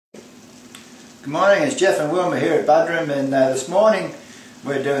Good morning, it's Jeff and Wilma here at Budroom, and this morning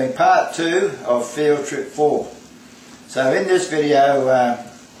we're doing part 2 of field trip 4. So in this video I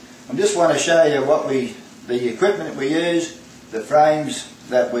just want to show you the equipment we use, the frames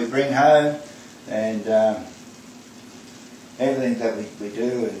that we bring home, and everything that we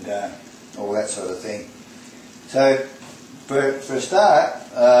do, and all that sort of thing. So for a start,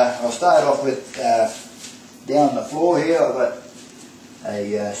 I'll start off with down the floor here. I've got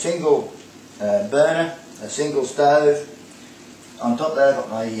a single burner, a single stove. On top of that I've got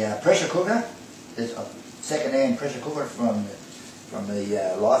my pressure cooker. It's a second-hand pressure cooker from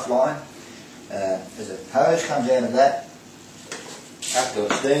the Lifeline. There's a hose comes out of that up to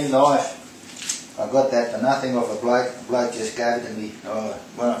a steam knife. I got that for nothing off a bloke. The bloke just gave it to me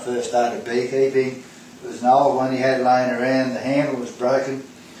when I first started beekeeping. It was an old one he had laying around. The handle was broken.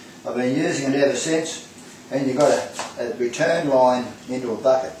 I've been using it ever since. And you've got a return line into a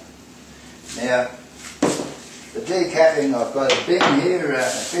bucket. Now, the decapping, I've got a bin here, a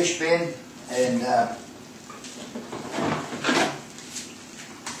fish bin, and at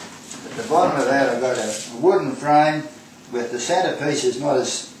the bottom of that I've got a wooden frame with the centre piece is not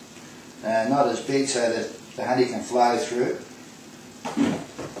as big so that the honey can flow through.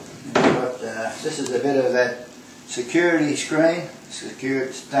 This is a bit of that security screen,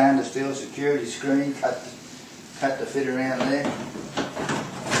 stainless steel security screen, cut the fit around there.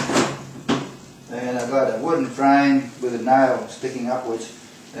 And I've got a wooden frame with a nail sticking upwards,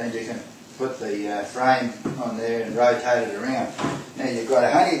 and you can put the frame on there and rotate it around. Now you've got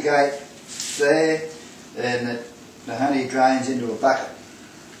a honey gate there, and the honey drains into a bucket.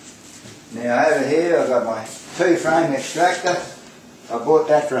 Now over here I've got my 2-frame extractor. I bought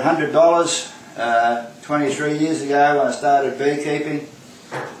that for $100 23 years ago when I started beekeeping.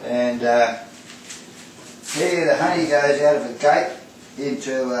 And here the honey goes out of the gate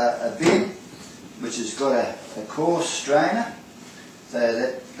into a bin which has got a coarse strainer. So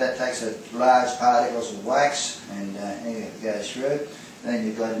that takes a large particles of wax and it goes through. Then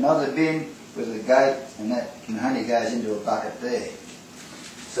you've got another bin with a gate, and the honey goes into a bucket there.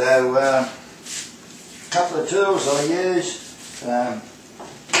 So a couple of tools I use. I've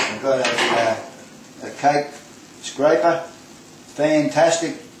got a cake scraper,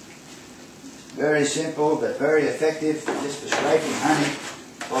 fantastic, very simple but very effective, just for scraping honey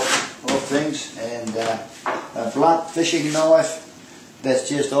off things, and a blunt fishing knife. That's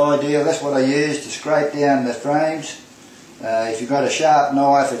just ideal. That's what I use to scrape down the frames. If you've got a sharp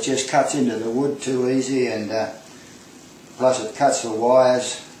knife, it just cuts into the wood too easy, and plus it cuts the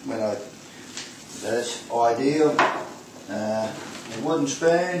wires that's ideal. A wooden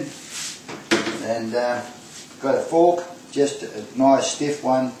spoon, and got a fork, just a nice stiff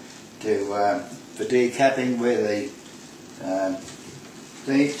one for decapping where the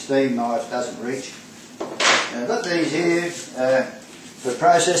steam knife doesn't reach. And I've got these here for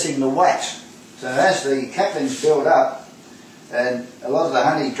processing the wax. So as the cappings build up and a lot of the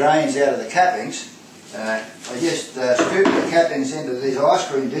honey drains out of the cappings, I just scoop the cappings into these ice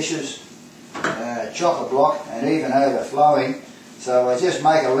cream dishes, chock a block and even overflowing. So I just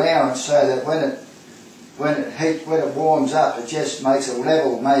make allowance so that when it warms up, it just makes a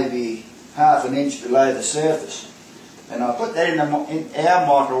level maybe half an inch below the surface. And I put that in our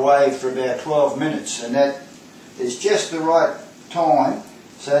microwave for about 12 minutes, and that is just the right time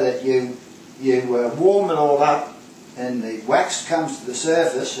so that you warm it all up and the wax comes to the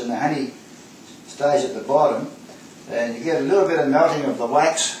surface and the honey stays at the bottom, and you get a little bit of melting of the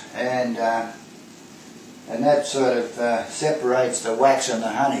wax, and that sort of separates the wax and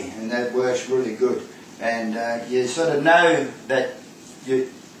the honey, and that works really good. And you sort of know that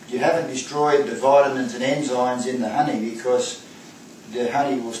you haven't destroyed the vitamins and enzymes in the honey, because the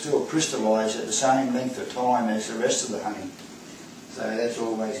honey will still crystallise at the same length of time as the rest of the honey. So that's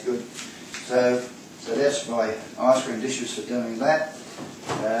always good. So that's my ice cream dishes for doing that.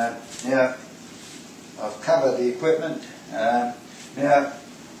 Now I've covered the equipment. Now I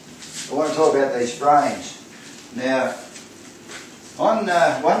want to talk about these frames. Now on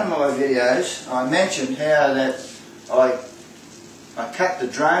one of my videos I mentioned how that I cut the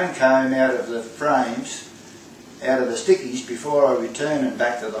drone comb out of the frames, out of the stickies, before I return them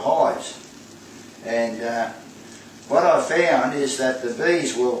back to the hives. And what I found is that the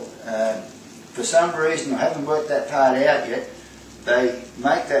bees will, for some reason, I haven't worked that part out yet, they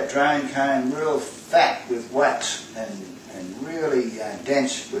make that drone comb real fat with wax and really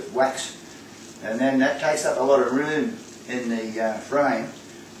dense with wax. And then that takes up a lot of room in the frame.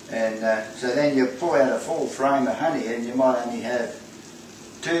 And so then you pull out a full frame of honey and you might only have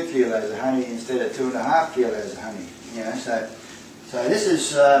 2 kilos of honey instead of 2.5 kilos of honey. You know, so this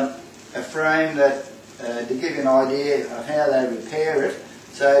is a frame that to give you an idea of how they repair it.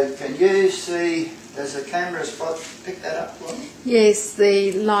 So can you see, does the camera spot pick that up for me? Yes,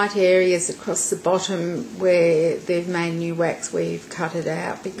 the light areas across the bottom where they've made new wax, we've cut it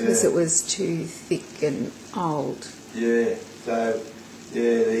out because it was too thick and old. Yeah, so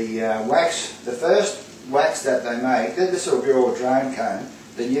the wax, the first wax that they make, this will be all drone comb,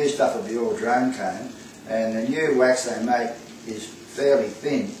 the new stuff will be all drone comb, and the new wax they make is fairly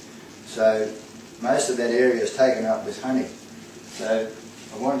thin, so most of that area is taken up with honey. So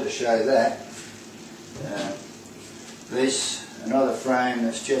I wanted to show that. This, another frame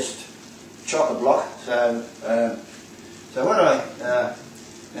that's just chock-a-block. So what now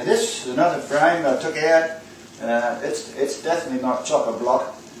this is another frame I took out. It's definitely not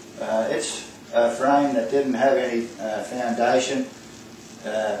chock-a-block. It's a frame that didn't have any foundation.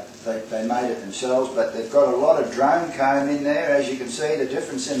 They made it themselves, but they've got a lot of drone comb in there, as you can see the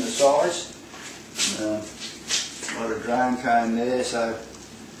difference in the size. A lot of drone comb there, so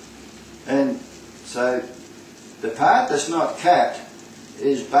the part that's not capped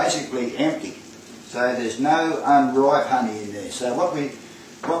is basically empty, so there's no unripe honey in there. So what we're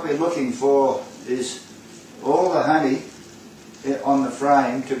looking for is all the honey on the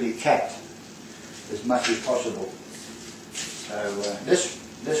frame to be capped as much as possible. So this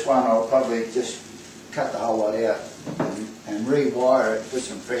one I'll probably just cut the whole lot out and rewire it with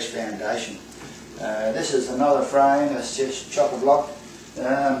some fresh foundation. This is another frame that's just chock-a-block.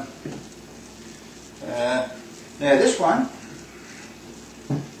 Now this one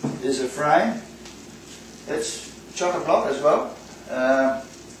is a frame. It's chock-a-block as well.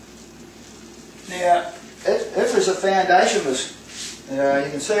 Now if there's a foundationless,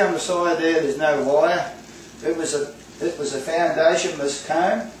 you can see on the side there's no wire. It was a foundationless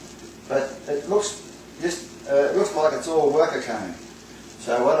comb, but it looks like it's all worker comb.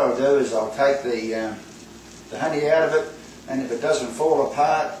 So what I'll do is I'll take the honey out of it, and if it doesn't fall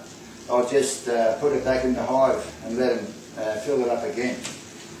apart, I'll just put it back in the hive and let them fill it up again.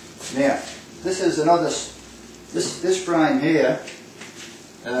 Now, this is another. This frame here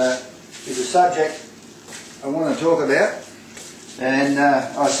is a subject I want to talk about, and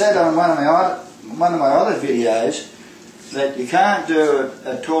I said on one of my other videos that you can't do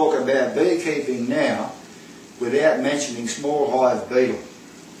a talk about beekeeping now without mentioning small hive beetle.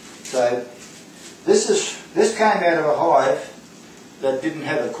 So this came out of a hive that didn't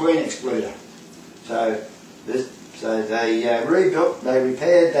have a queen excluder. So they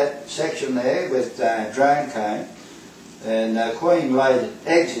repaired that section there with drone comb, and queen laid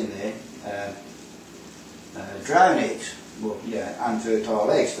eggs in there, drone eggs, well,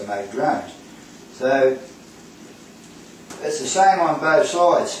 unfertile eggs to make drones. So it's the same on both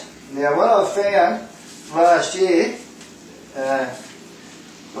sides. Now what I found last year, I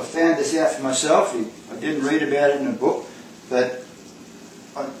found this out for myself. I didn't read about it in a book, but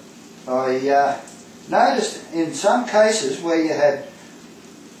I noticed in some cases where you had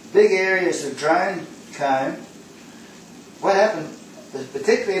big areas of drone comb, what happened,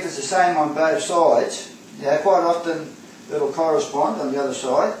 particularly if it's the same on both sides, quite often it'll correspond on the other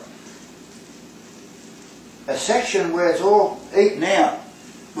side. A section where it's all eaten out,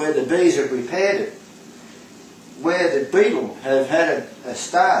 where the bees have repaired it, where the beetle have had a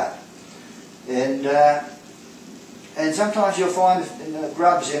start, and sometimes you'll find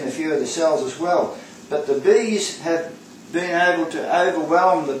grubs in a few of the cells as well, but the bees have been able to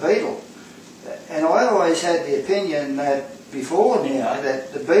overwhelm the beetle. And I always had the opinion that before now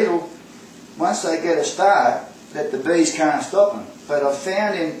that the beetle, once they get a start, that the bees can't stop them. But I've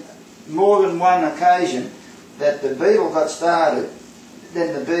found in more than one occasion that the beetle got started,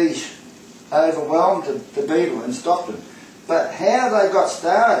 then the bees overwhelmed the beetle and stopped them. But how they got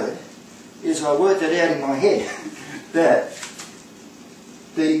started is, I worked it out in my head, that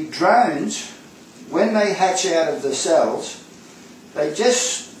the drones, when they hatch out of the cells, they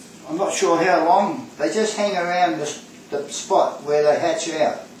just, I'm not sure how long, they just hang around the spot where they hatch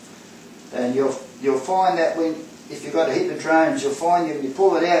out. And you'll find that if you've got a heap of drones, you'll find when you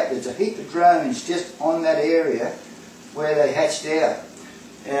pull it out, there's a heap of drones just on that area where they hatched out.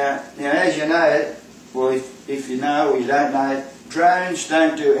 Now as you know, well, if you know or you don't know, drones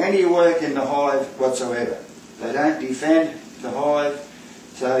don't do any work in the hive whatsoever. They don't defend the hive.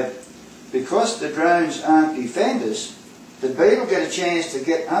 So because the drones aren't defenders, the beetle get a chance to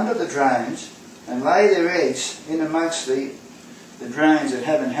get under the drones and lay their eggs in amongst the drones that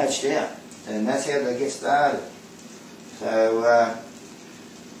haven't hatched out. And that's how they get started. So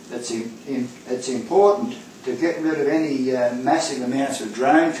it's important to get rid of any massive amounts of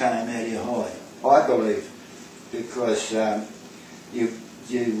drone comb out of your hive, I believe, because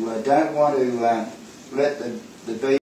you don't want to let the bee